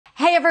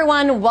Hey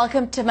everyone,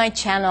 welcome to my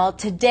channel.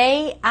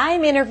 Today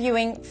I'm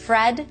interviewing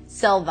Fred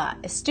Silva,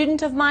 a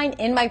student of mine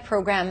in my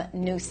program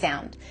New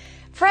Sound.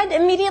 Fred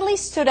immediately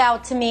stood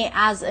out to me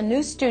as a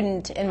new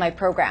student in my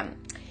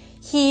program.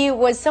 He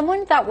was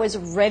someone that was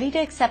ready to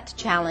accept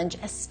challenge,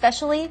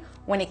 especially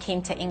when it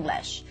came to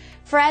English.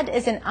 Fred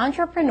is an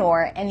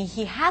entrepreneur and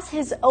he has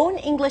his own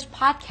English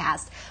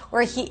podcast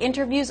where he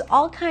interviews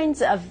all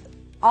kinds of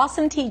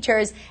awesome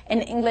teachers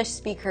and English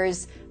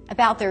speakers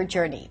about their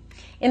journey.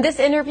 In this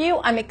interview,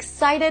 I'm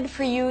excited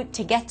for you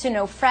to get to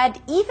know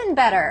Fred even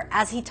better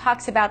as he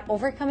talks about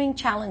overcoming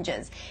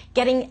challenges,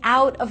 getting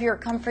out of your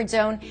comfort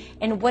zone,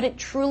 and what it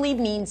truly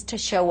means to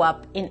show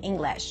up in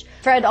English.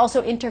 Fred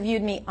also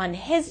interviewed me on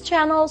his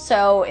channel,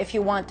 so if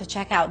you want to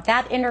check out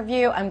that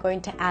interview, I'm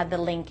going to add the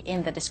link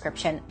in the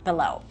description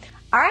below.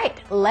 All right,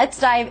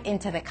 let's dive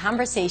into the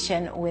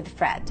conversation with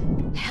Fred.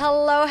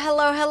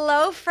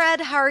 Hello,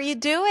 Fred. How are you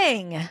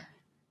doing?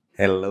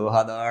 Hello,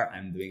 Hadar.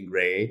 I'm doing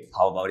great.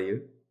 How about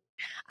you?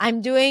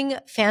 I'm doing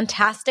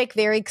fantastic.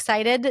 Very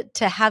excited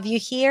to have you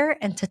here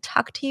and to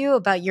talk to you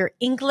about your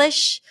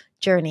English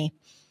journey.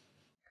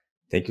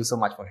 Thank you so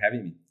much for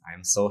having me. I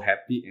am so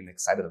happy and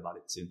excited about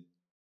it too.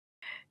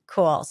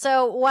 Cool.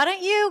 So why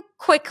don't you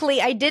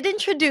quickly, I did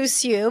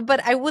introduce you,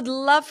 but I would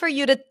love for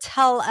you to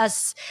tell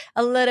us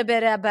a little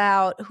bit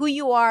about who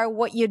you are,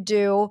 what you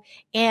do,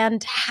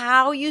 and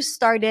how you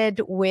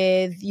started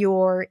with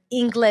your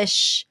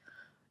English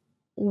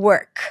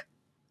work.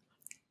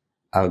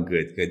 Oh,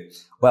 good.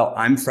 Well,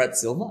 I'm Fred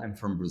Silva. I'm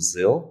from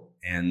Brazil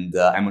and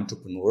I'm an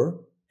entrepreneur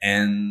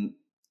and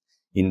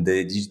in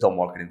the digital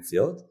marketing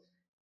field.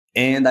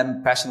 And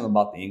I'm passionate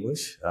about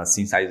English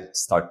since I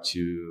start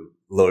to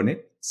learn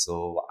it.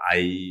 So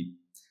I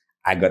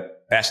got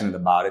passionate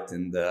about it.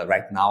 And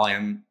right now I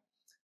am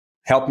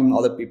helping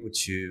other people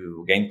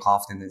to gain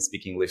confidence and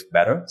speak English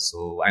better.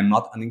 So I'm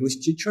not an English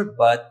teacher,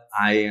 but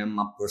I am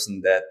a person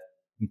that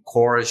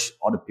encourage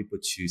other people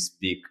to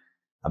speak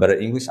better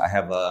English. I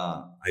have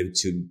a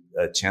YouTube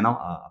channel,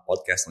 a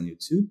podcast on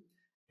YouTube,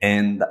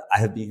 and I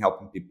have been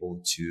helping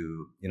people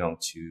to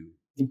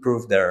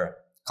improve their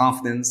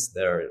confidence,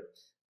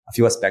 a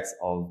few aspects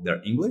of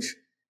their English.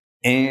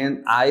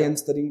 And I am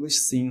studying English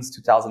since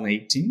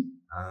 2018.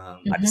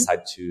 I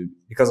decided to,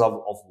 because of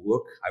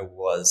work,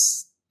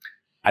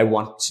 I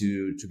want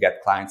to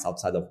get clients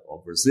outside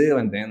of Brazil.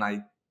 And then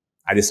I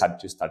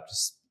decided to start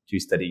to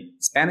study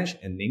Spanish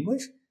and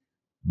English.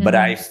 But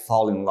I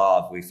fall in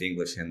love with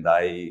English and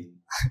I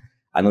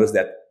noticed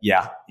that,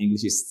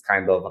 English is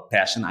kind of a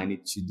passion. I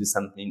need to do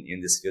something in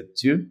this field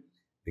too,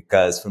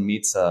 because for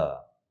me,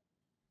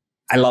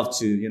 I love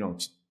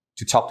to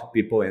talk to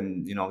people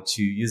and,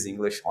 to use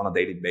English on a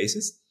daily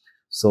basis.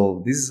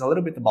 So this is a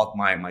little bit about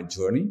my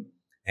journey.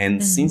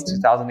 And since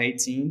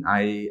 2018,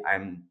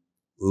 I'm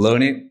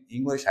learning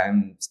English.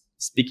 I'm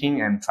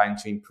speaking and trying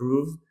to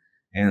improve.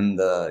 And,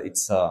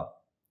 it's a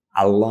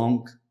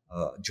long,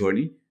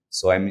 journey.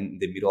 So I'm in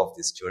the middle of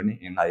this journey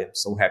and I am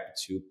so happy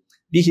to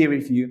be here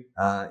with you,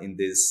 in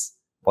this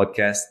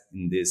podcast,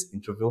 in this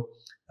interview,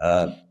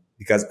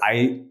 because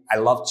I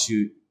love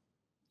to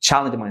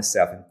challenge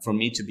myself. And for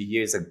me to be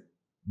here is a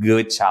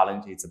good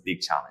challenge. It's a big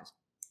challenge.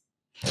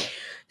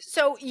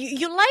 So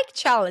you like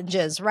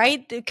challenges,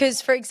 right? Because,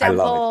 for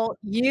example,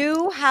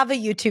 you have a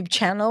YouTube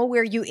channel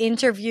where you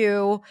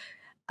interview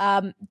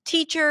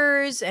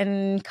teachers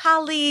and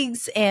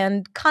colleagues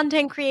and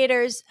content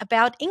creators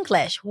about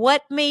English.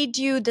 What made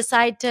you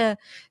decide to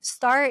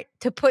start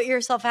to put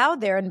yourself out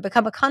there and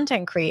become a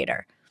content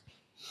creator?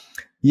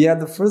 Yeah,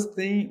 the first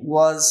thing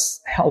was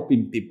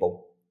helping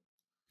people.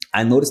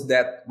 I noticed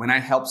that when I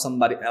help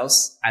somebody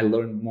else, I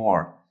learn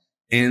more.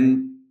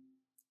 And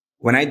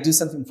when I do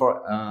something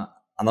for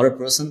another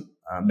person,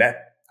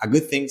 that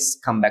good things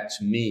come back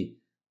to me.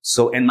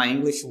 So, and my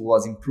English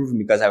was improving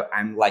because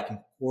I'm like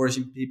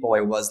encouraging people. I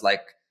was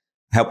like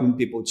helping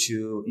people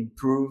to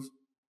improve.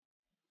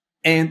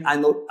 And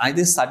I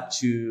decided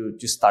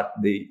to start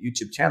the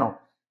YouTube channel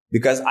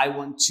because I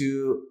want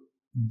to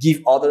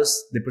give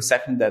others the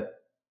perception that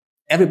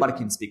everybody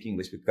can speak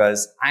English,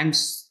 because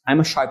I'm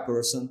a shy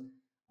person.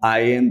 I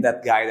am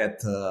that guy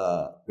that,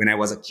 when I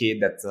was a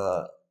kid that,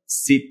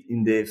 sit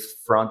in the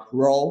front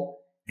row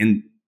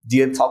and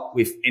didn't talk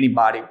with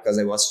anybody because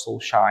I was so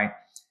shy.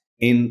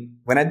 And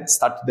when I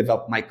started to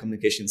develop my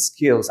communication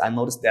skills, I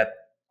noticed that,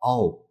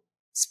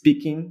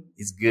 speaking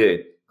is good.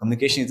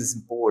 Communication is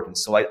important.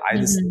 So I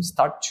just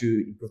start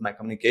to improve my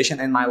communication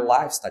and my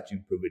life start to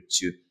improve it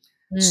too.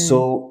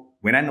 So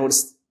when I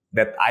noticed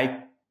that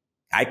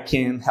I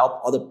can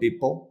help other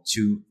people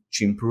to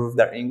improve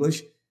their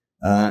English,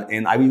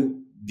 and I will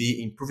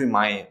be improving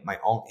my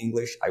own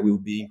English, I will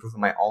be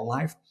improving my own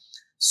life.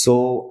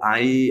 So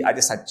I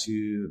decided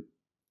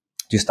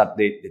to start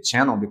the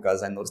channel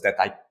because I noticed that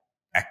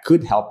I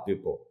could help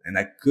people and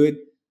I could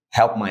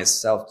help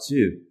myself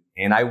too.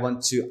 And I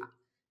want to,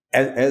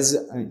 as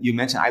you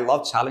mentioned, I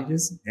love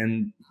challenges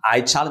and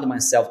I challenge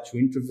myself to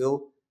interview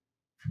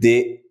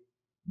the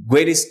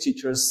greatest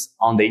teachers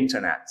on the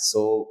internet.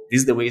 So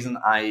this is the reason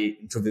I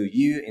interview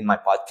you in my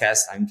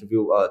podcast. I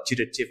interview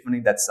teacher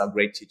Tiffany. That's a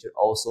great teacher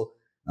also.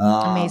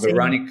 Amazing.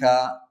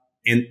 Veronica.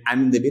 And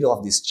I'm in the middle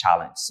of this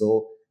challenge.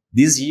 So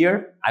this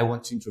year, I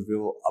want to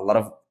interview a lot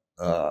of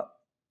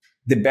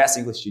the best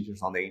English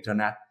teachers on the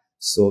internet.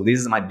 So this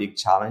is my big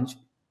challenge.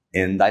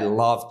 And I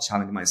love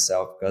challenging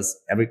myself because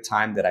every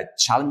time that I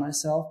challenge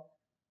myself,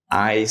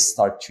 I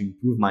start to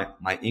improve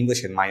my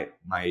English and my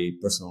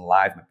personal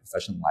life, my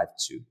professional life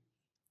too.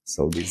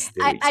 So this is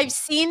the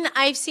reason.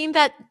 I've seen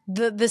that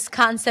this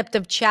concept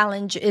of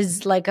challenge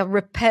is like a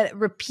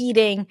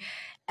repeating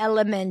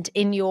element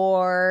in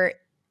your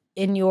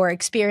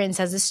experience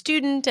as a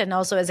student and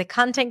also as a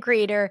content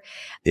creator.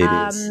 It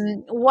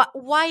is.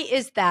 Why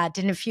is that?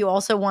 And if you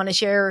also want to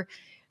share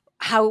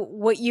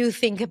what you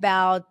think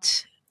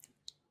about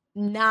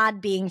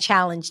not being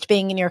challenged,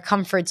 being in your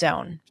comfort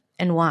zone,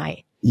 and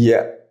why?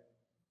 Yeah,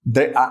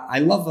 I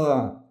love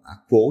a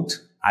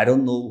quote. I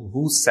don't know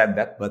who said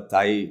that, but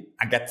I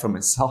get from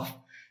myself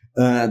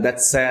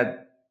that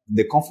said,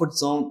 "The comfort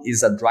zone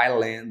is a dry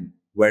land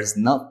where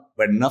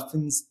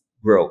nothing's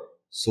grow."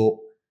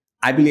 So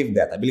I believe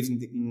that. I believe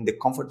in the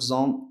comfort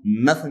zone,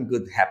 nothing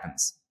good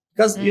happens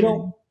because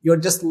you're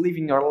just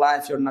living your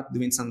life. You're not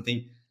doing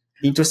something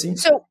interesting.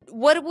 So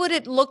what would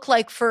it look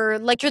like for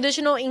like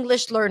traditional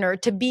English learner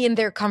to be in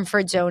their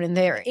comfort zone in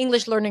their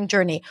English learning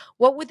journey?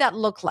 What would that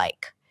look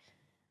like?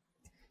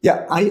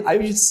 Yeah, I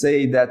would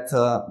say that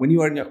when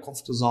you are in your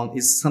comfort zone,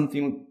 it's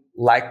something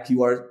like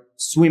you are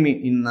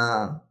swimming in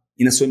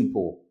a swimming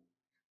pool.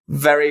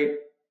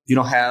 You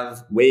don't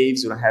have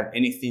waves, you don't have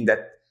anything that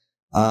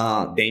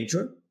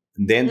danger.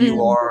 And then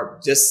you are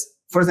just,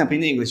 for example,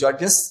 in English, you are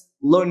just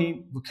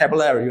learning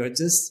vocabulary, you are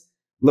just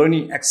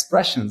learning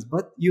expressions,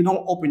 but you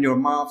don't open your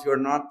mouth, you're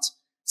not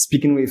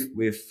speaking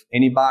with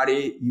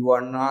anybody, you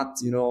are not,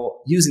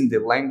 using the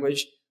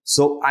language.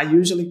 So I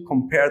usually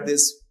compare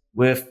this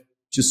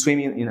to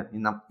swimming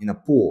in a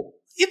pool.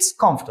 It's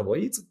comfortable.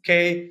 It's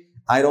okay.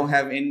 I don't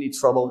have any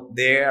trouble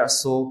there.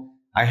 So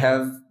I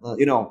have,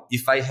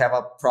 if I have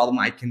a problem,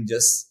 I can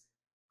just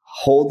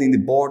hold in the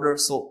border.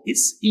 So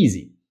it's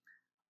easy.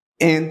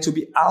 And to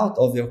be out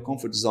of your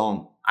comfort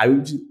zone,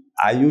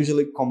 I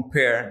usually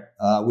compare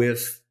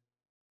with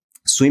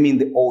swimming in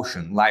the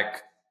ocean.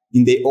 Like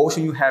in the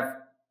ocean, you have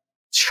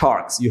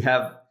sharks, you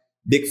have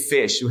big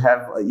fish,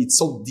 it's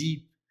so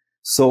deep.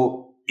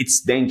 So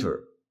it's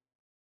danger.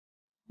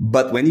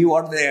 But when you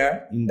are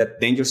there in that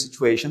dangerous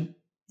situation,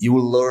 you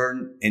will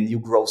learn and you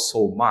grow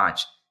so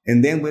much.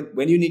 And then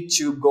when you need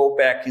to go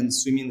back and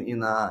swimming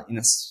in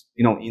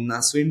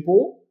a swimming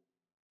pool,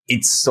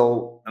 it's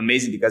so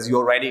amazing because you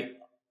already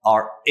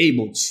are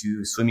able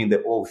to swim in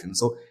the ocean.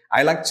 So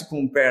I like to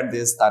compare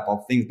this type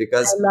of things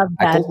because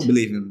I totally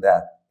believe in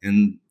that.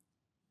 And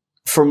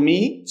for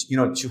me,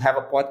 to have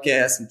a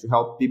podcast and to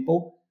help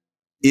people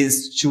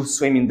is to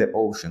swim in the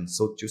ocean.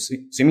 So to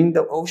swim in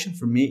the ocean,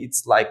 for me,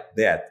 it's like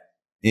that.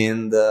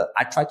 And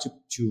I try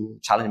to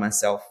challenge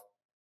myself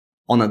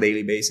on a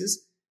daily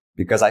basis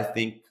because I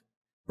think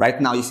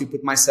right now, if you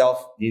put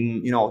myself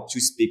in,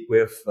 to speak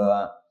with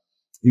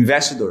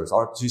investors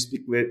or to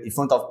speak in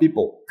front of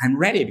people, I'm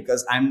ready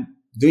because I'm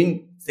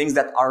doing things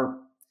that are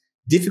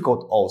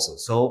difficult also.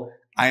 So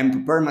I am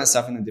preparing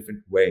myself in a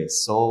different way.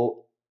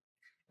 So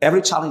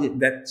every challenge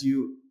that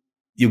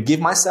you give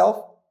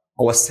myself,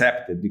 I'll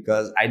accept it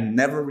because I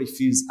never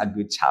refuse a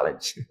good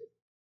challenge.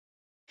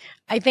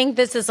 I think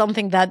this is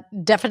something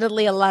that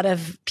definitely a lot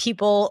of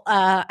people,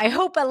 I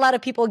hope a lot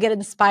of people get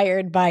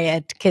inspired by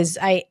it because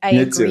I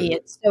agree. Too.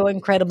 It's so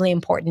incredibly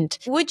important.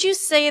 Would you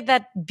say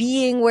that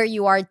being where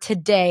you are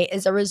today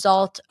is a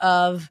result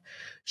of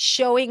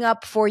showing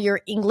up for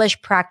your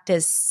English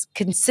practice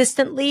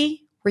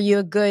consistently? Were you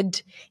a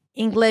good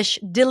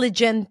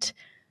diligent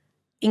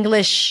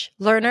English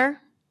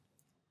learner?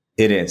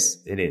 It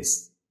is.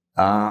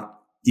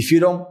 If you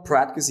don't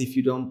practice, if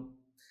you don't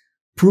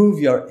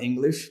prove your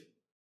English,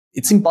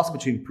 it's impossible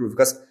to improve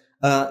because,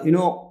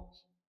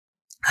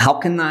 how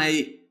can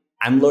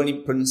I'm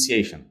learning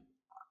pronunciation.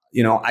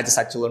 I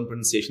decided to learn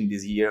pronunciation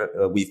this year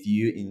with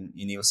you in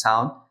New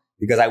Sound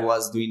because I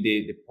was doing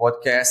the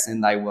podcast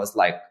and I was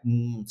like,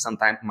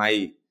 sometimes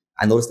I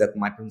noticed that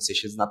my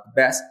pronunciation is not the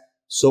best.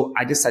 So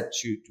I decided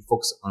to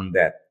focus on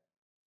that.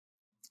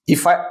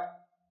 If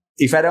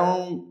I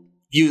don't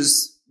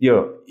use,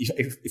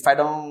 if I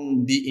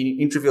don't be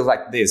in interviews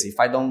like this, if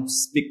I don't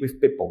speak with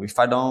people, if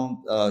I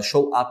don't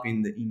show up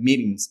in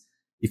meetings,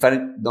 if I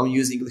don't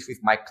use English with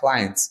my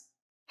clients,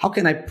 how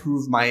can I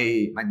prove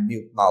my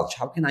new knowledge?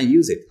 How can I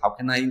use it? How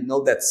can I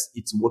know that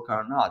it's working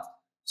or not?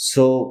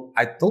 So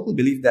I totally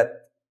believe that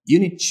you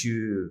need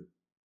to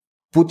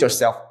put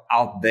yourself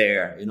out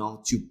there,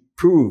 to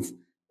prove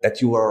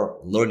that you are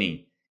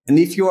learning. And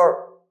if you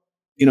are,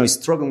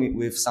 struggling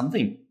with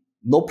something,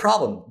 no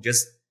problem.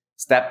 Just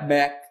step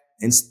back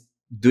and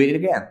do it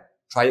again.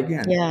 Try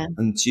again. Yeah.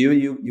 Until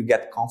you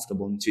get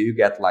comfortable, until you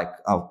get like,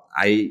 oh,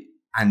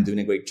 I'm doing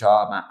a great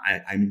job.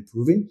 I'm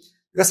improving.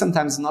 Because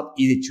sometimes it's not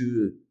easy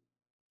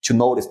to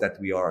notice that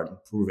we are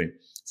improving.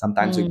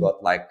 Sometimes we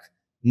got like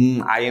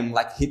I am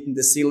like hitting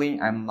the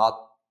ceiling. I'm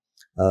not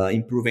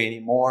improving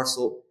anymore.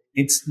 So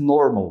it's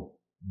normal.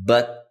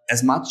 But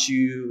as much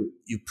you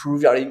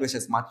prove your English,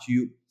 as much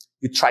you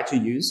try to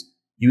use,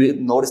 you will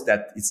notice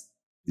that it's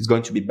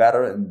going to be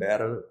better and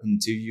better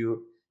until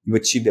you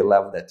achieve the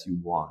level that you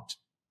want.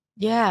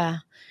 Yeah,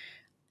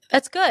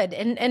 that's good.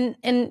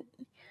 And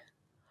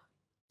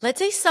let's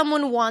say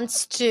someone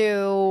wants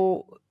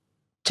to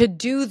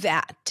do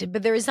that,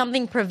 but there is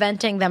something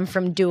preventing them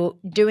from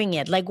doing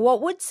it. Like,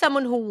 what would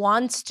someone who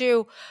wants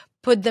to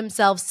put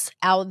themselves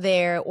out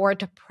there or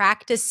to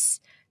practice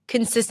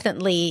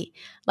consistently,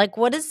 like,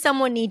 what does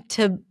someone need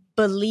to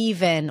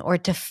believe in or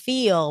to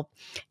feel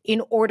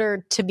in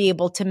order to be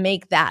able to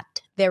make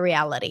that their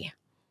reality?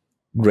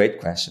 Great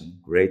question.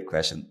 Great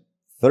question.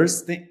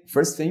 First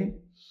thing,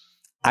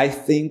 I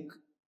think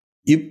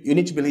you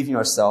need to believe in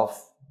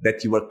yourself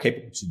that you are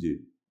capable to do.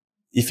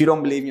 If you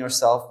don't believe in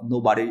yourself,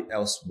 nobody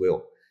else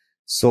will.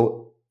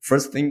 So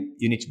first thing,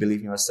 you need to believe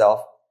in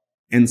yourself.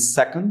 And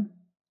second,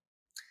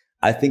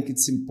 I think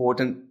it's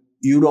important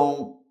you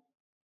don't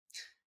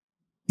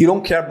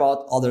care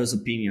about others'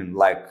 opinion,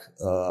 like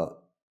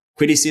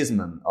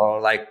criticism,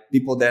 or like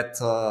people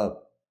that are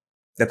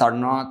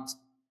not,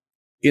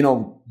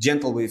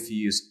 gentle with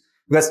you.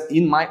 Because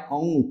in my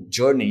own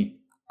journey,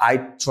 I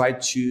try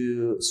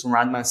to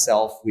surround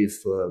myself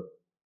with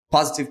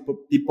positive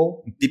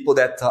people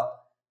that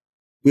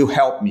will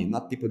help me,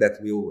 not people that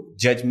will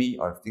judge me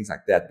or things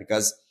like that.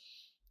 Because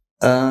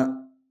to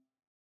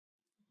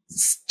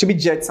be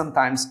judged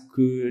sometimes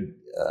could,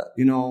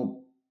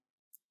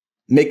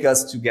 make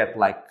us to get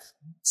like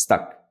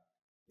stuck,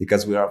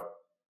 because we are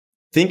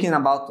thinking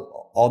about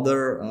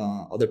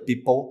other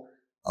people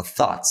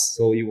thoughts.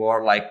 So you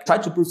are like try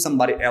to prove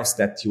somebody else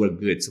that you are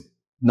good. So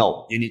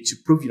no, you need to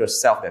prove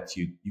yourself that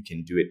you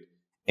can do it.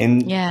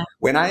 And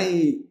when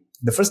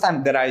the first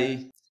time that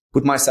I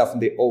put myself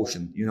in the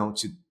ocean,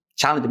 to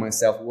challenge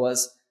myself,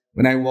 was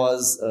when I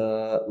was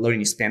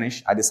learning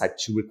Spanish. I decided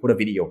to record a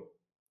video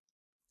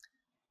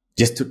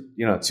just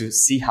to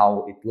see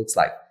how it looks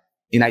like.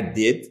 And I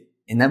did,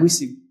 and I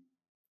received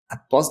a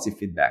positive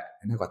feedback,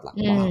 and I got like,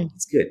 wow,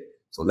 it's good.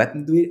 So let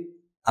me do it.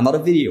 Another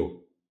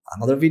video.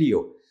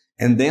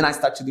 And then I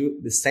start to do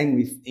the same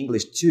with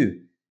English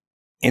too.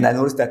 And I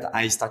noticed that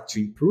I start to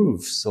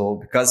improve. So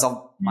because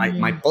of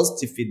my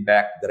positive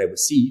feedback that I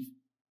received,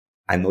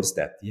 I noticed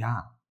that,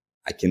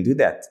 I can do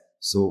that.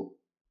 So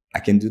I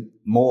can do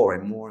more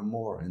and more and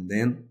more. And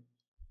then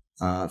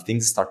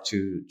things start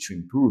to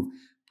improve,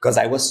 because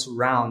I was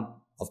surrounded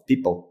of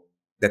people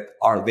that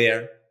are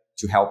there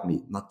to help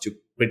me, not to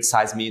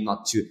criticize me,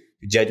 not to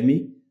judge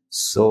me.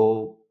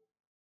 So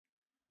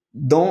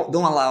don't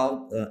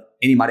allow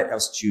anybody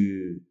else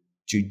to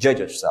judge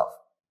yourself.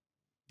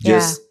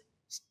 Just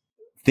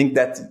think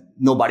that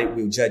nobody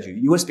will judge you.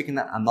 You are speaking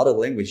another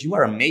language. You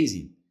are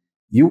amazing.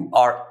 You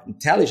are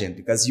intelligent,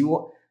 because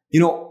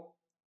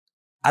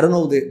I don't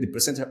know the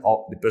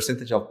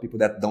percentage of people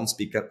that don't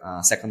speak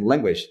a second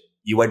language.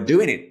 You are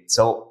doing it,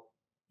 so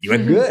you are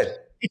good.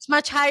 It's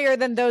much higher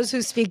than those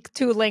who speak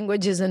two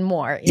languages and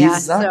more. Yeah,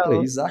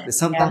 exactly.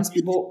 Sometimes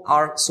people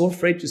are so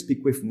afraid to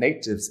speak with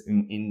natives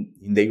in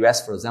the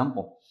US, for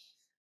example,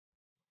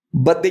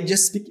 but they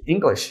just speak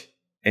English,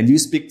 and you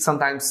speak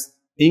sometimes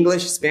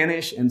English,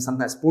 Spanish, and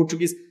sometimes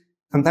Portuguese.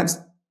 Sometimes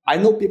I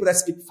know people that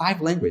speak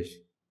 5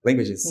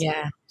 languages.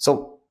 Yeah.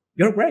 So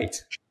you're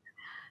great.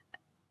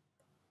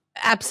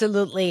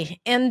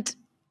 Absolutely. And,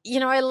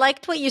 I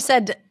liked what you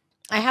said.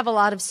 I have a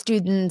lot of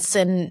students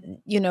and,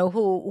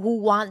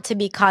 who want to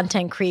be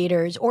content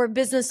creators or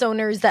business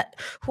owners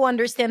who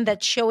understand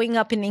that showing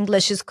up in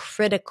English is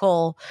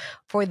critical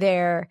for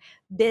their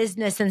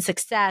business and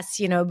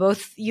success.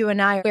 Both you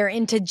and I are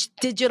into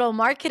digital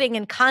marketing,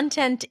 and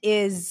content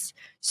is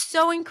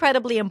so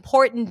incredibly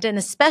important, and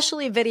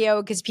especially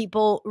video, because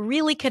people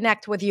really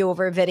connect with you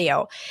over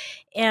video.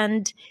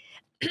 And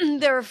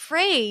they're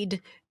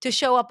afraid to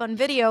show up on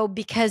video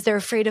because they're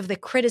afraid of the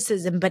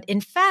criticism. But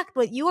in fact,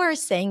 what you are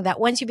saying, that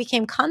once you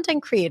became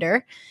content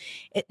creator,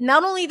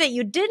 not only that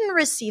you didn't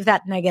receive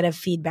that negative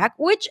feedback,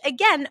 which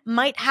again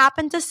might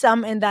happen to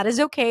some, and that is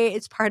okay.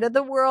 It's part of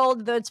the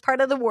world, it's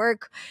part of the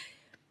work.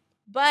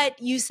 But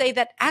you say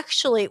that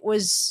actually it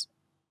was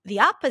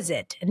the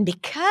opposite. And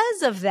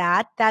because of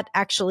that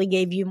actually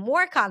gave you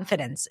more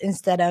confidence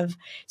instead of,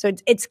 so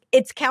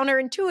it's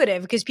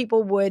counterintuitive, because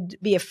people would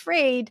be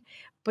afraid.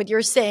 But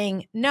you're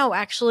saying, no,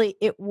 actually,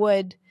 it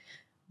would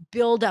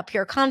build up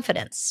your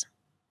confidence.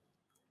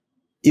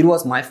 It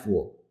was my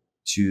fault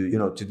to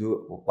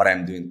do what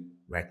I'm doing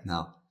right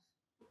now.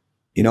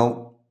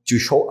 To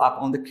show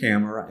up on the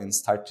camera and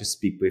start to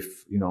speak with,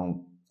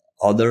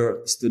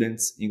 other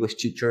students, English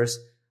teachers,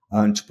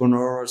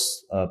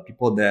 entrepreneurs,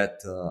 people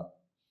that,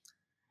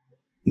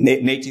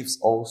 natives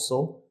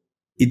also.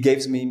 It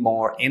gives me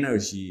more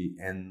energy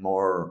and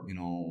more,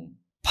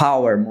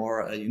 power,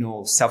 more,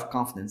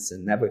 self-confidence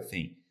and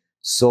everything.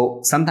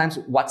 So sometimes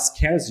what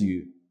scares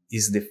you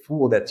is the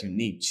fool that you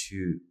need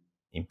to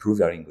improve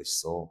your English.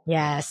 So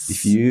yes,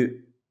 if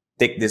you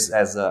take this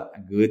as a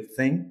good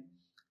thing,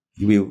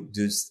 you will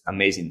do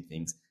amazing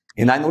things.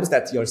 And I noticed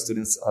that your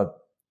students,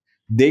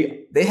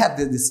 they have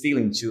this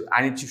feeling to,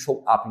 I need to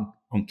show up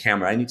on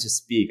camera. I need to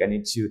speak. I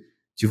need to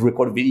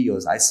record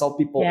videos. I saw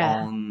people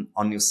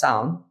on New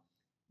Sound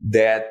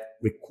that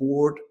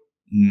record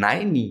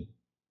 90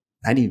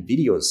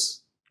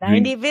 videos.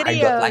 90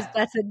 videos.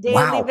 That's a daily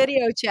wow.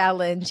 video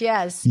challenge.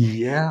 Yes.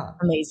 Yeah.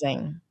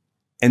 Amazing.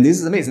 And this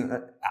is amazing.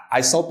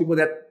 I saw people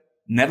that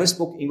never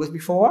spoke English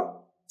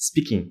before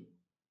speaking.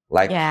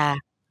 Like,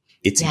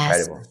 it's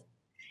incredible.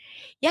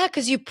 Yeah,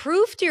 because you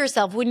prove to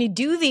yourself when you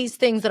do these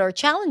things that are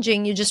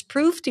challenging, you just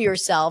prove to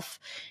yourself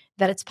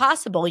that it's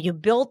possible. You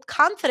build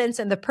confidence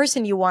in the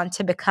person you want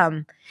to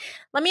become.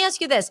 Let me ask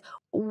you this.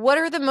 What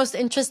are the most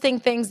interesting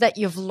things that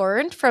you've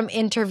learned from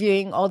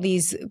interviewing all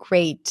these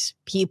great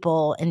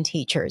people and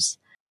teachers?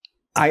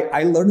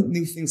 I learn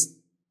new things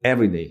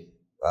every day.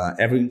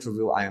 Every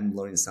interview, I am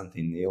learning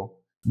something new.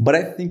 But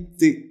I think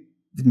the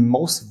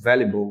most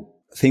valuable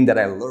thing that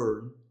I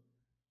learned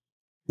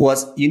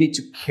was you need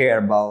to care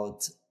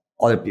about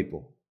other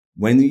people.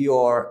 When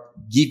you're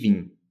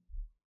giving,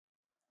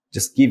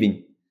 just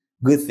giving,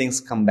 good things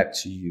come back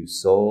to you.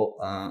 So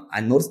I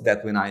noticed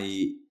that when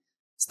I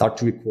start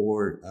to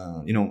record,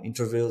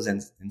 interviews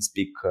and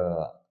speak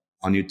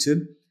on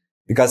YouTube,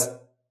 because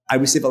I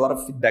receive a lot of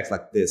feedbacks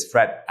like this.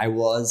 Fred, I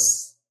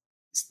was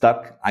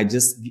stuck. I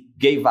just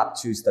gave up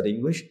to study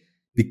English.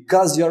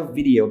 Because your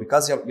video,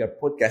 because your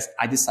podcast,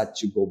 I decided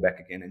to go back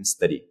again and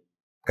study.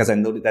 Because I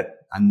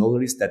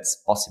noticed that's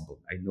possible.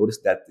 I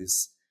noticed that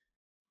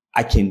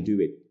I can do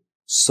it.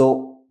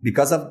 So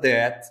because of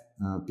that,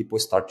 people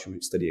start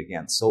to study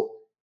again. So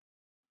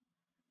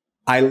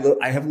I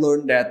have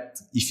learned that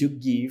if you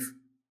give,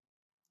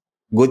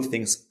 good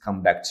things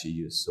come back to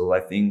you. So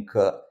I think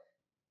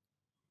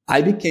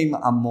I became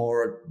a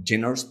more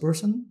generous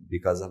person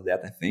because of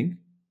that, I think.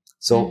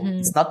 So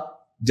it's not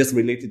just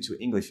related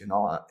to English,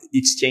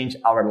 it's changed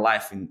our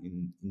life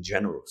in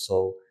general.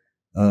 So,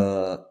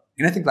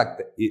 and I think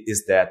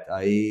is that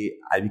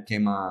I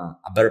became a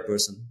better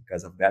person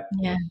because of that.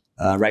 Yeah.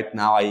 Right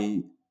now,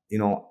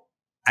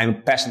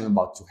 I'm passionate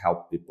about to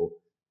help people.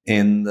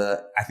 And,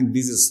 I think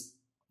this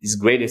is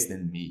greatest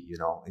than me,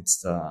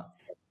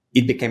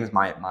 it became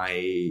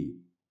my,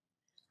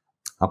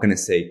 how can I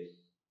say,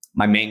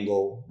 my main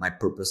goal, my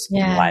purpose in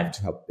life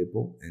to help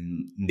people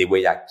in the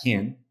way I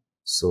can.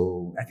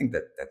 So I think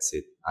that's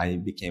it. I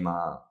became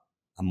a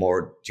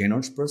more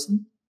generous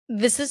person.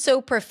 This is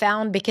so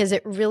profound because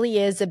it really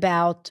is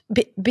about,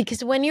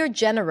 because when you're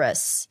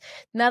generous,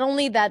 not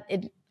only that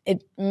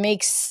it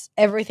makes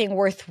everything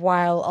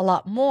worthwhile a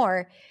lot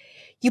more,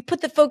 you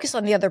put the focus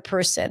on the other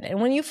person. And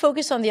when you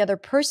focus on the other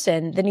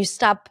person, then you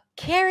stop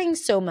caring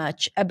so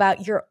much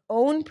about your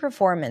own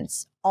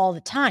performance all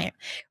the time,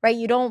 right?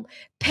 You don't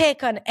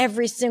pick on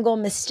every single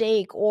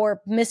mistake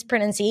or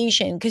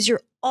mispronunciation because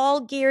you're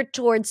all geared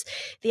towards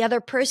the other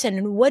person.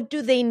 And what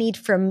do they need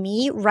from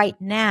me right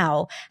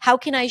now? How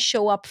can I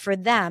show up for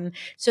them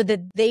so that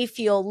they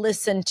feel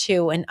listened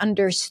to and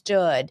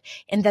understood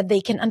and that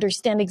they can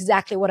understand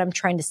exactly what I'm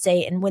trying to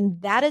say? And when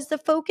that is the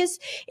focus,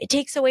 it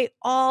takes away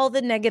all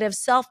the negative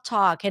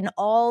self-talk and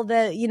all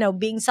the,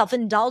 being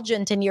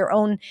self-indulgent in your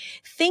own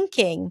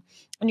thinking,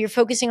 and you're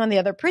focusing on the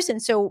other person.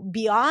 So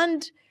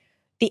beyond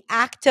the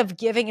act of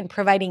giving and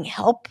providing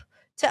help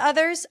to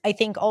others, I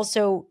think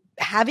also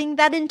having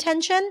that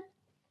intention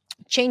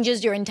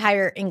changes your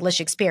entire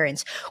English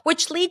experience,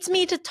 which leads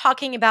me to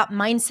talking about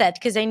mindset,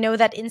 because I know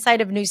that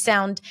inside of New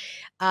Sound,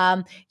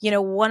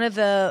 one of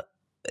the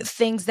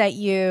things that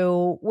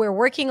you were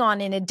working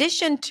on in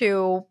addition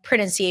to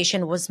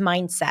pronunciation was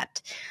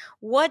mindset.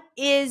 What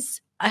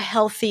is a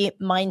healthy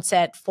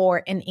mindset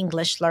for an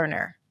English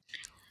learner?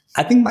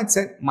 I think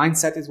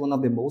mindset is one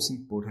of the most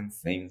important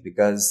things,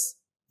 because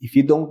if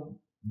you don't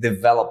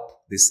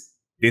develop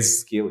this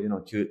skill,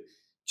 to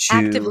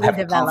actively have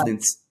develop.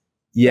 confidence,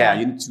 you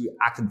need to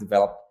actively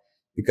develop.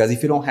 Because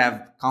if you don't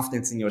have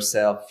confidence in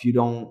yourself, if you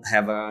don't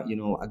have a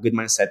good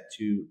mindset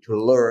to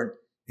learn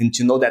and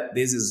to know that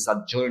this is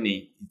a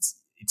journey,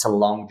 it's a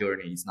long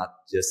journey. It's not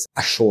just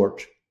a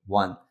short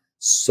one.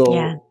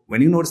 So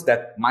when you notice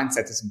that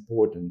mindset is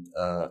important,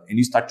 and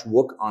you start to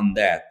work on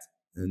that,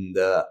 and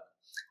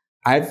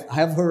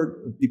I've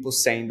heard people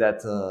saying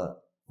that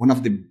one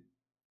of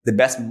the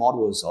best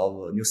models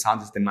of New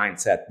Sound is the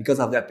mindset. Because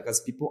of that,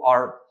 because people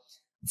are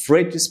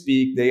afraid to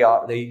speak, they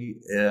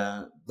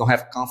don't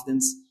have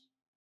confidence,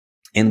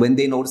 and when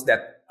they notice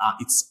that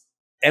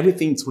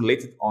everything's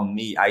related on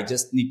me, I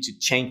just need to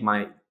change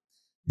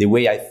the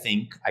way I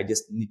think. I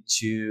just need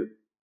to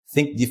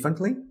think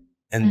differently,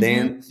 and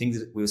then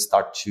things will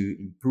start to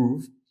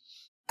improve.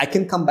 I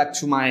can come back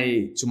to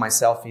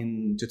myself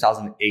in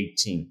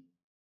 2018.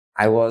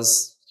 I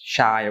was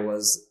shy. I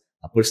was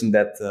a person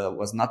that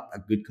was not a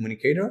good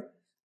communicator.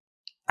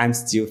 I'm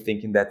still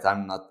thinking that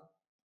I'm not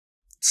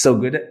so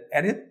good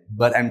at it,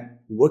 but I'm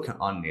working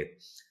on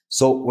it.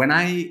 So when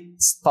I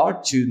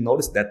start to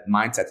notice that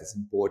mindset is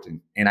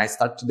important, and I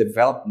start to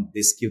develop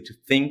this skill to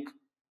think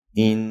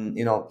in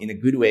a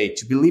good way,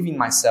 to believe in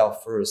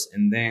myself first,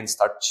 and then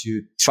start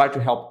to try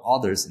to help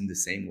others in the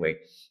same way,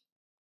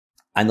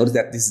 I noticed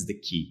that this is the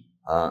key.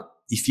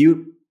 If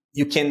you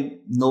can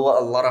know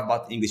a lot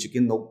about English, you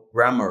can know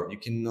grammar, you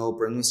can know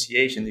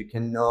pronunciation, you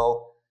can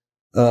know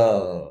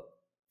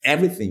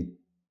everything.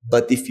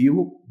 But if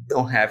you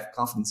don't have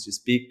confidence to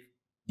speak,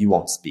 you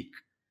won't speak.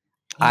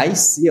 Yeah. I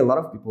see a lot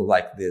of people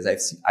like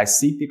this. I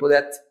see people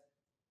that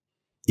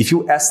if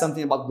you ask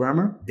something about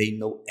grammar, they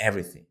know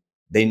everything.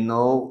 They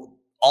know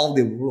all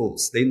the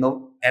rules. They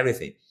know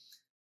everything.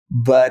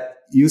 But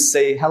you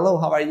say, hello,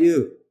 how are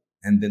you?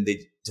 And then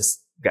they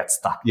just get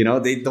stuck.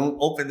 They don't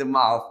open the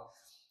mouth.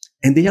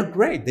 And they are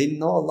great. They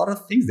know a lot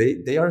of things.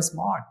 They are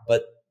smart,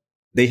 but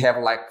they have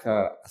like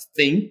a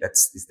thing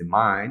is the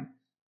mind,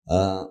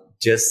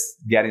 just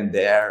getting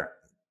there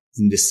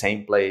in the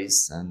same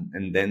place.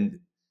 And then,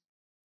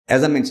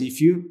 as I mentioned,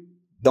 if you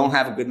don't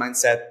have a good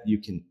mindset, you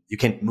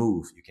can't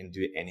move. You can't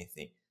do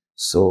anything.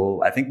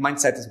 So I think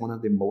mindset is one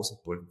of the most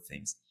important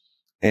things.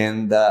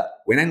 And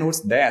when I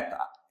noticed that,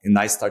 and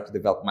I start to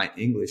develop my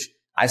English,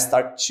 I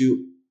start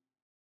to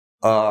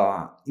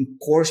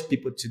encourage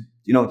people to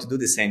do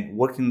the same,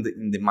 work in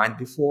the mind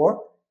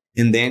before,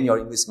 and then your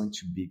English is going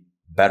to be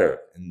better.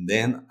 And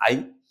then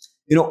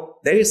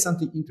there is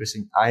something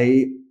interesting.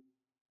 I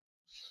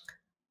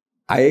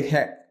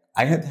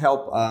had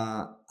helped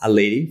a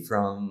lady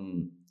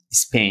from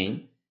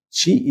Spain.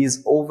 She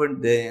is over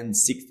than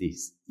 60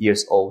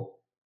 years old.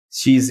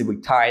 She's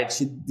retired.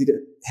 She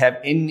didn't have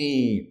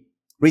any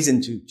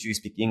reason to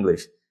speak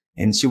English.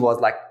 And she was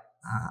like,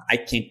 I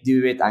can't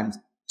do it. I'm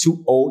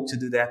too old to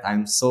do that.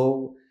 I'm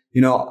so,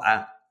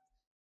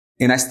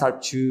 and I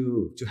start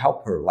to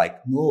help her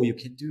like, no, you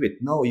can do it.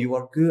 No, you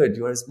are good.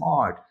 You are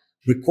smart.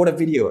 Record a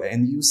video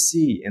and you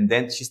see. And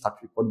then she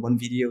started to record 1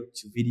 video,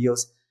 2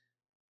 videos.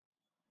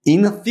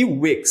 In a few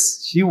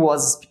weeks, she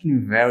was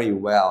speaking very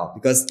well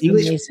because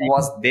English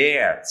was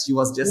there. She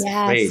was just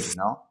afraid,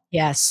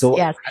 Yes. So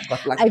yes. I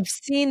got like, I've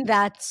seen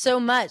that so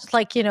much.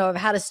 Like, I've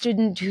had a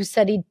student who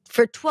studied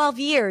for 12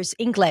 years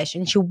English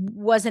and she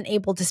wasn't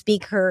able to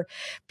speak. Her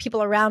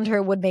people around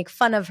her would make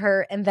fun of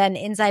her. And then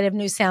inside of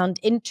New Sound,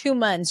 in 2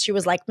 months, she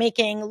was like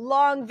making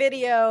long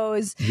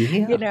videos,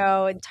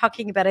 and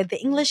talking about it.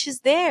 The English is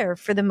there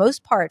for the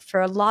most part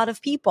for a lot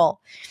of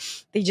people.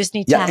 They just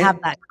need to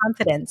have that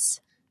confidence.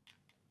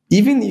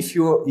 Even if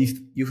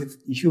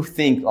you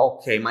think,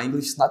 okay, my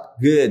English is not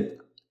good,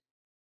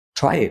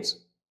 try it.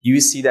 You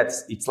see that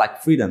it's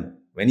like freedom.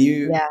 When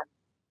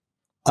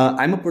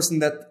I'm a person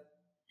that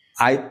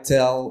I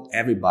tell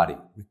everybody,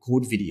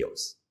 record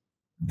videos.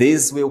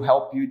 This will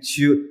help you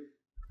to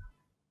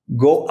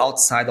go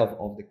outside of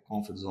the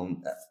comfort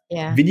zone.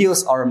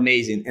 Videos are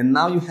amazing. And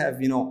now you have,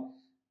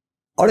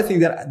 other thing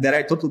that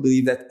I totally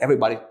believe that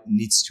everybody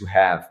needs to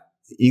have,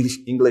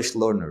 English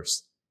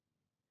learners.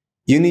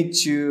 You need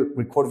to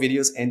record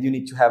videos and you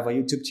need to have a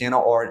YouTube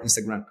channel or an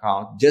Instagram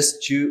account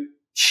just to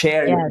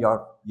share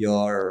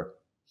your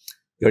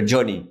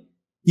journey.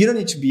 You don't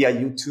need to be a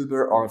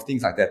YouTuber or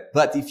things like that.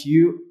 But if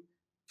you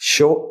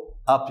show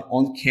up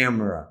on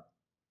camera,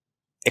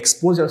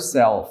 expose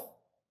yourself,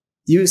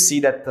 you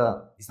see that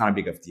it's not a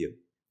big of a deal.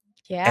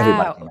 Yeah.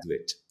 Everybody can do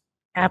it.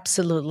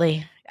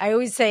 Absolutely. I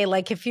always say,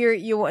 like, if you're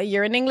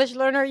an English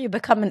learner, you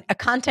become a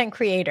content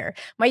creator.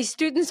 My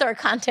students are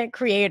content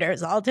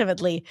creators,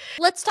 ultimately.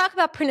 Let's talk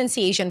about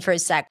pronunciation for a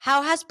sec.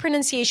 How has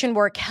pronunciation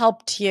work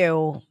helped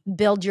you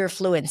build your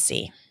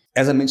fluency?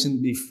 As I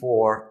mentioned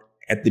before,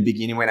 at the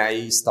beginning, when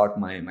I start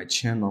my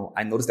channel,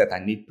 I noticed that I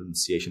need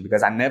pronunciation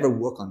because I never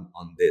work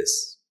on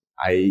this.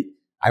 I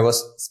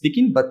was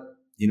speaking, but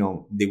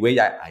the way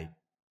I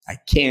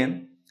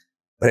can,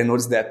 but I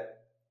noticed that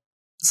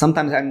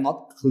sometimes I'm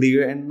not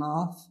clear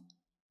enough.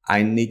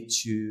 I need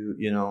to,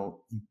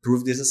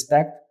 improve this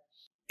aspect.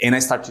 And I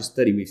start to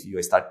study with you.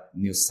 I start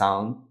New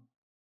Sound.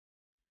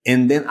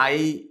 And then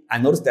I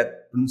noticed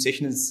that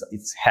pronunciation is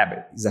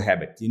a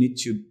habit. You need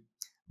to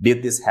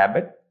build this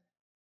habit.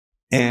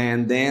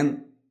 And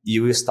then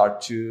you will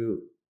start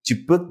to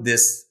put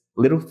these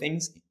little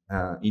things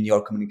in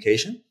your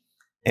communication.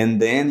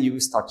 And then you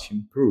will start to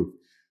improve.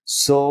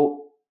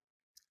 So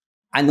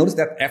I noticed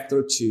that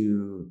after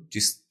to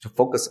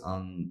focus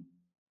on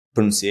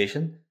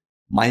pronunciation,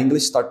 my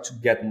English started to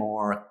get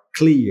more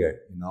clear,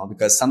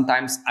 because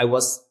sometimes I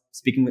was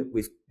speaking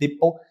with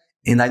people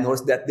and I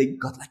noticed that they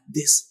got like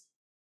this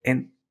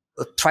and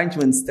trying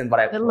to understand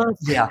what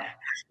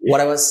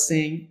I was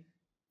saying.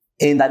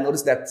 And I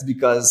noticed that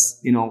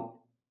because,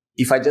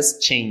 if I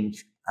just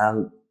change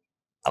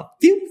a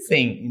few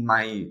things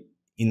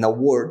in a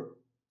word,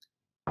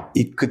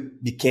 it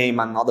could become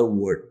another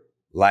word.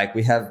 Like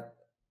we have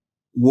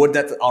words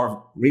that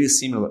are really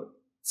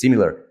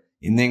similar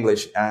in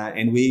English,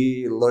 and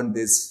we learned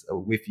this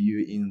with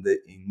you in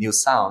New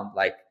Sound,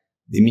 like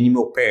the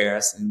minimal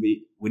pairs, and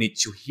we need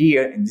to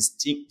hear and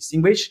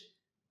distinguish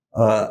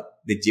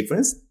the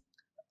difference,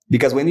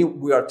 because when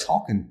we are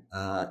talking,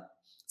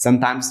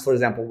 sometimes, for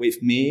example,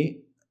 with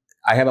me,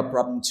 I have a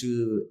problem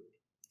to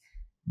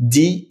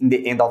D in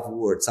the end of the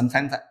word.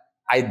 Sometimes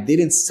I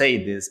didn't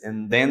say this,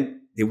 and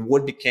then the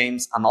word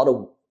becomes another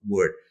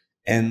word,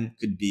 and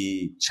could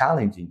be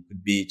challenging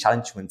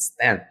to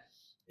understand.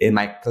 And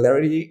my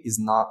clarity is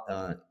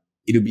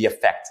it will be a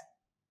fact.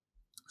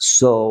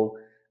 So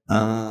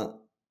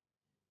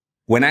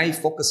when I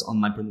focus on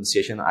my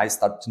pronunciation, I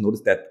start to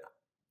notice that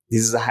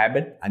this is a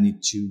habit. I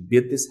need to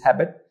build this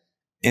habit.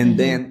 And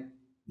then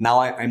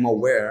now I'm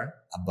aware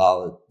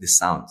about the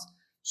sounds.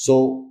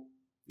 So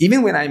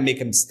even when I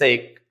make a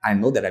mistake, I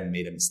know that I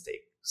made a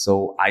mistake.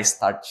 So I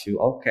start to,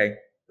 okay,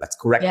 let's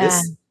correct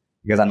this,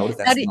 because I noticed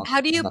that's not.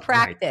 How do you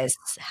practice?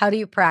 Right. How do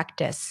you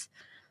practice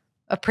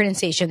a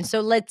pronunciation?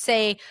 So let's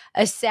say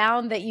a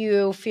sound that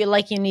you feel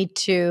like you need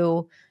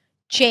to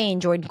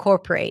change or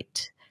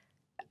incorporate.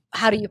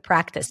 How do you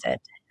practice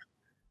it?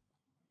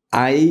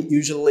 I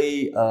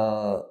usually,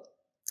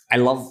 I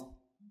love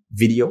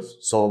videos.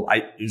 So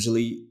I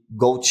usually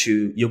go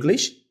to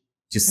English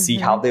to see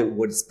how the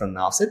word is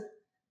pronounced.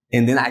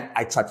 And then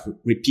I try to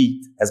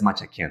repeat as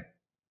much as I can.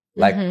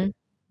 Like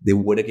the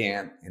word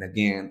again and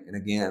again and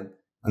again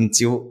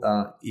until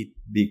it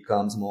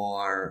becomes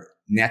more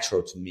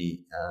natural to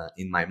me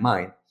in my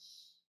mind.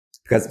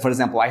 Because, for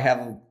example, I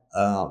have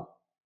a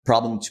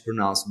problem to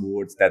pronounce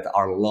words that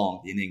are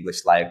long in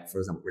English, like, for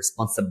example,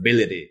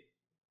 responsibility,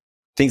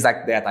 things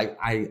like that.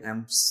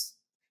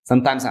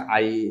 Sometimes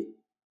I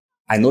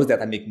notice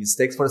that I make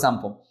mistakes. For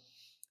example,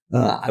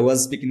 I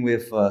was speaking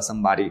with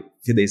somebody a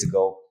few days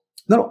ago.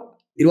 No,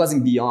 it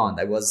wasn't beyond.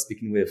 I was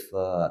speaking with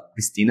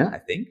Christina, I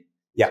think.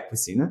 Yeah,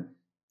 Christina.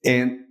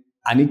 And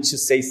I need to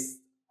say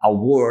a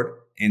word.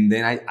 And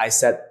then I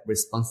said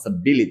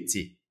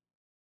responsibility.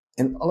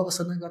 And all of a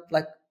sudden I got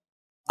like,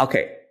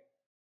 okay,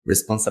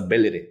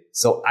 responsibility.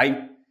 So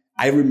I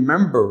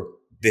remember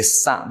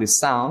this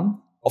sound.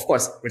 Of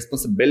course,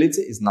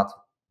 responsibility is not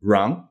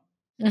wrong,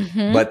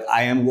 but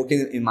I am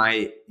working in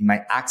my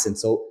accent.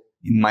 So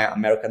in my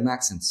American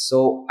accent.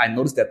 So I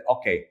noticed that,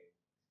 okay,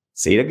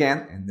 say it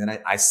again. And then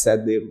I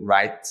said the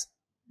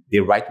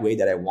right way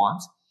that I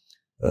want,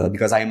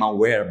 because I am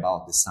aware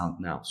about the sound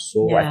now.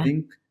 So I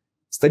think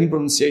studying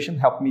pronunciation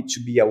helped me to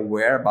be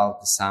aware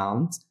about the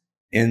sound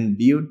and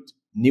build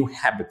new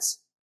habits.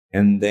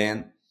 And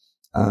then,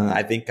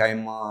 I think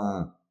I'm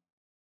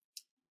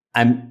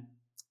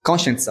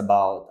conscious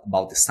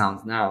about the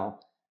sound now,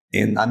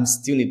 and I'm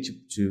still need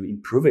to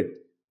improve it.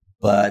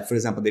 But for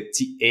example, the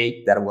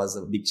T8, that was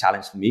a big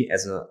challenge for me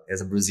as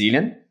a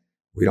Brazilian.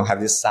 We don't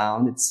have this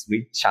sound. It's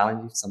really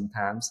challenging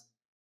sometimes.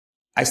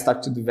 I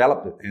start to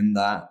develop it, and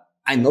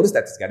I noticed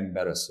that it's getting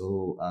better.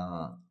 So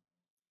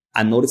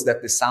I noticed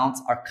that the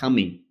sounds are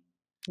coming.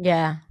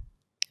 Yeah.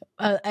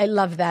 I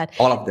love that.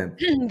 All of them.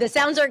 The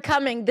sounds are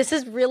coming. This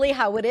is really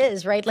how it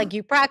is, right? Like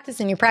you practice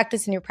and you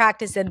practice and you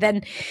practice, and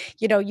then,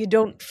 you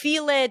don't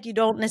feel it. You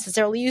don't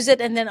necessarily use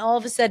it. And then all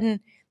of a sudden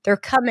they're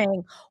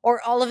coming,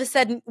 or all of a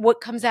sudden what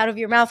comes out of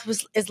your mouth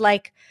is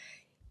like,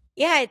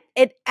 yeah,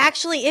 it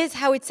actually is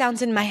how it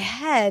sounds in my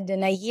head.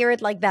 And I hear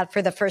it like that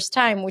for the first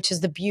time, which is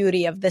the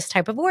beauty of this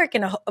type of work.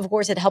 And of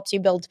course, it helps you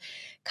build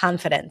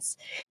confidence.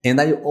 And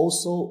I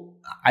also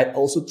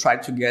try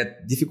to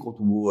get difficult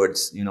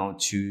words,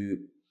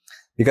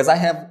 because I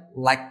have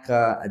like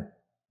a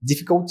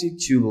difficulty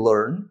to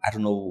learn. I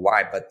don't know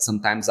why, but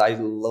sometimes I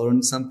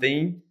learn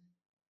something,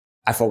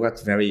 I forgot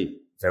very,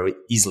 very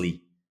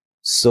easily.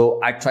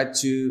 So I try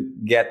to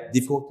get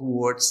difficult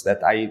words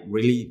that I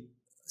really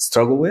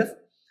struggle with.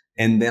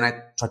 And then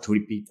I try to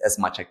repeat as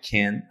much as I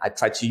can. I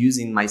try to use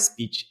in my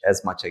speech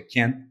as much as I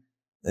can.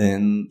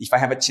 And if I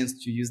have a chance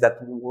to use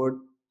that word,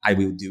 I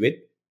will do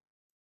it.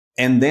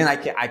 And then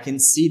I can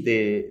see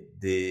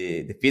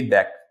the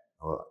feedback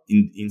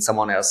in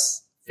someone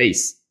else's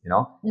face,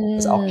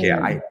 It's okay,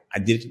 I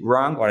did it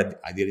wrong, or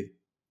I did it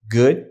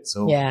good.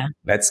 So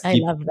let's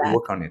keep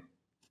work on it.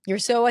 You're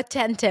so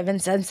attentive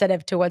and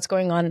sensitive to what's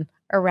going on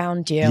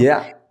around you.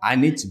 Yeah, I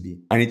need to be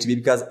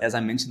because, as I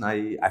mentioned,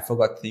 I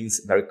forgot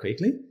things very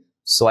quickly.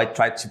 So I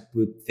try to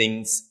put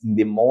things in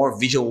the more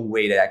visual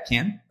way that I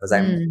can, because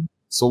and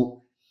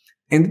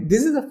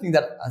this is the thing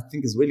that I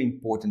think is really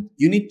important.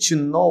 You need to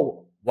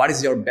know what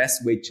is your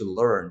best way to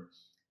learn.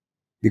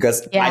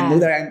 Because I know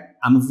that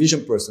I'm a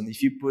vision person.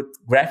 If you put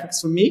graphics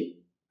for me,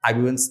 I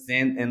will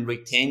understand and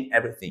retain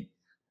everything.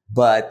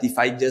 But if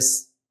I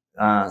just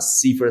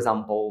see, for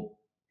example,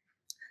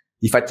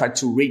 if I try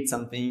to read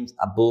something,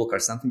 a book or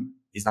something,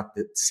 it's not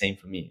the same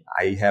for me.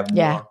 I have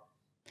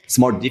it's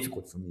more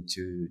difficult for me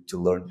to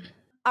learn.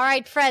 All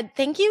right, Fred,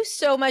 thank you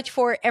so much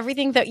for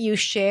everything that you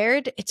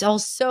shared. It's all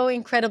so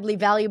incredibly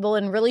valuable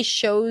and really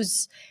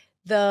shows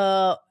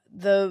the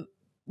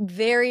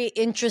very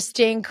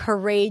interesting,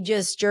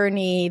 courageous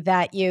journey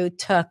that you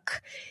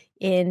took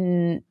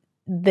in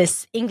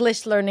this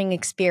English learning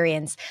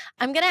experience.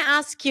 I'm going to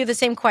ask you the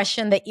same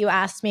question that you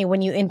asked me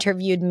when you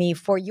interviewed me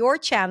for your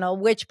channel,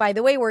 which, by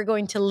the way, we're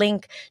going to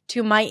link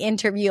to my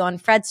interview on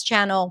Fred's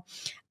channel,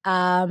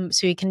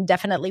 so you can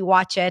definitely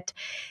watch it.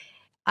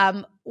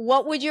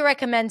 What would you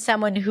recommend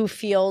someone who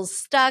feels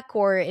stuck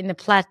or in a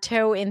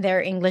plateau in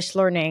their English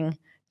learning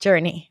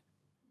journey?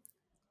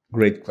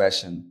 Great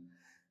question.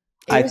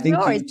 I think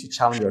you need to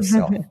challenge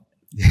yourself.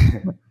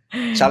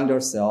 Challenge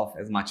yourself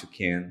as much as you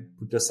can.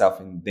 Put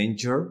yourself in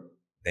danger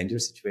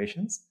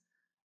situations,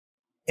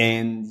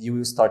 and you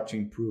will start to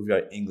improve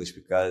your English,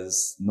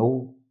 because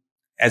no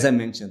as I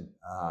mentioned,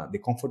 the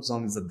comfort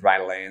zone is a dry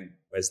land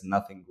where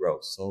nothing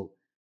grows. So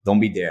don't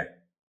be there.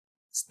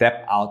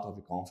 Step out of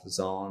the comfort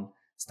zone.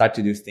 Start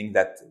to do things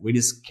that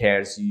really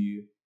scares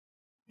you,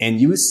 and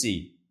you will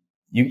see.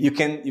 You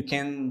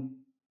can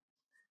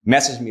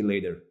message me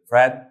later,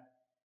 Fred.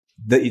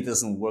 It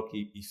doesn't work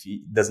if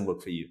it doesn't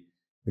work for you,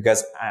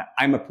 because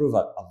I'm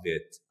approval of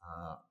it.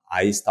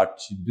 I start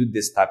to do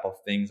this type of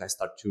things. I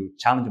start to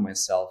challenge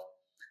myself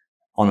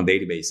on a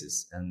daily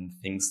basis, and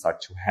things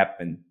start to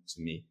happen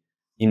to me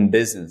in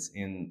business,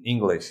 in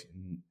English,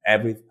 in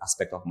every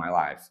aspect of my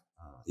life.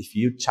 If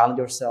you challenge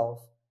yourself,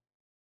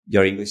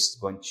 your English is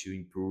going to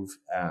improve.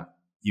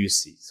 You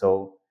see.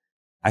 So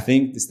I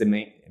think this is the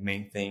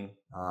main thing.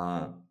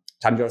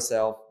 Challenge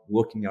yourself,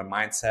 work in your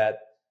mindset,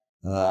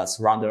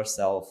 surround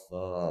yourself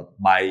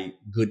by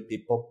good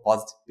people,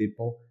 positive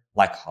people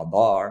like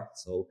Hadar.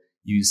 So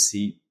you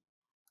see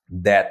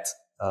that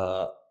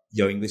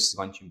your English is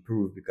going to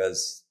improve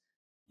because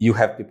you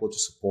have people to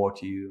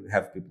support you,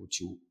 have people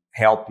to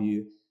help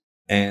you,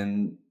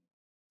 and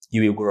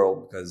you will grow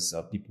because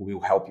people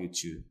will help you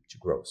to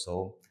grow.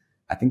 So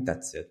I think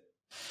that's it.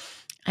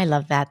 I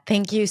love that.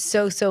 Thank you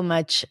so, so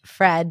much,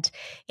 Fred.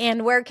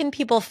 And where can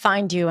people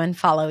find you and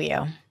follow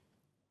you?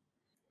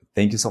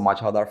 Thank you so much,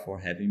 Hadar, for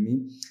having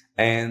me.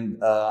 And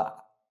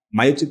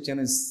my YouTube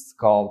channel is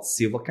called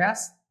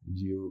SilvaCast.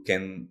 You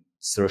can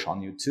search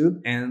on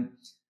YouTube, and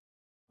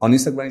on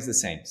Instagram is the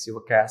same.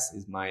 SilvaCast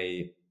is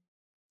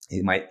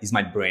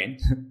my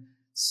brand.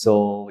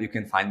 So you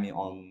can find me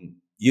on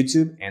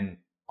YouTube and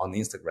on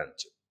Instagram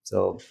too.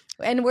 So,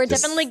 and we're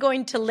definitely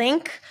going to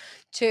link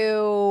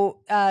to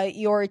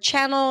your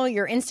channel,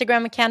 your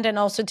Instagram account, and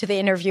also to the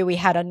interview we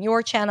had on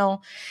your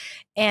channel.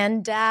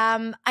 And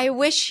I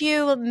wish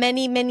you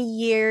many, many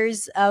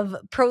years of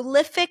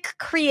prolific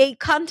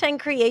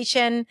content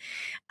creation,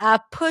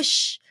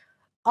 push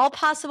all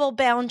possible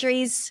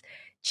boundaries,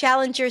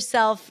 challenge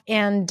yourself,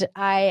 and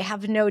I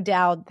have no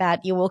doubt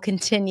that you will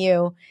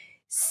continue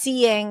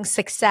seeing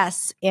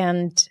success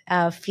and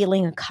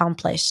feeling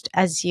accomplished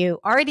as you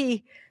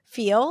already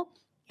feel,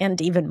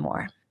 and even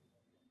more.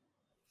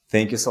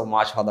 Thank you so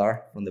much,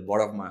 Hadar, from the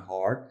bottom of my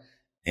heart.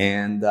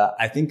 And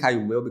I think I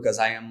will, because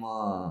I am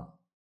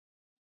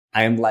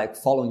like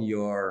following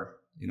your,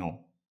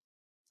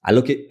 I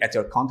look at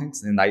your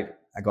contents and I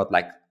got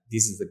like,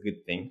 this is a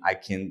good thing.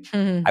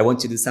 I want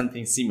to do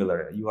something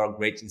similar. You are a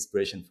great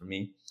inspiration for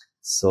me.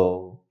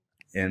 So,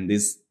 and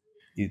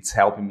it's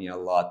helping me a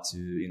lot to,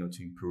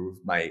 to improve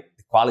the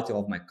quality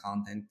of my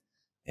content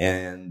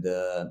and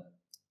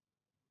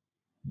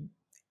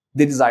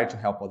the desire to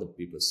help other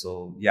people.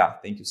 So yeah,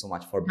 thank you so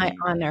much for being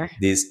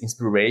this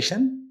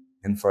inspiration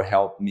and for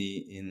helping me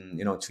in,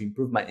 to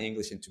improve my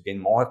English and to gain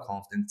more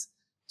confidence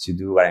to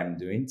do what I'm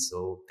doing.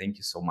 So thank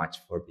you so much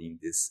for being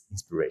this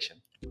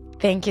inspiration.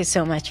 Thank you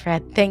so much,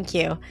 Fred. Thank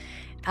you.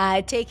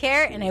 Take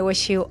care, and I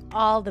wish you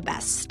all the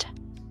best.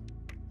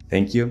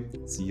 Thank you.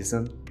 See you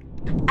soon.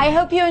 I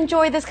hope you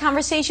enjoyed this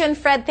conversation.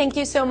 Fred, thank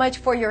you so much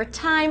for your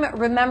time.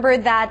 Remember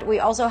that we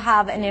also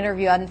have an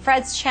interview on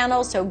Fred's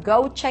channel, so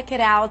go check it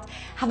out.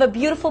 Have a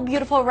beautiful,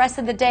 beautiful rest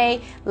of the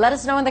day. Let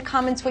us know in the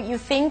comments what you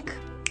think,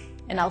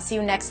 and I'll see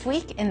you next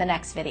week in the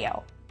next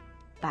video.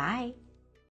 Bye.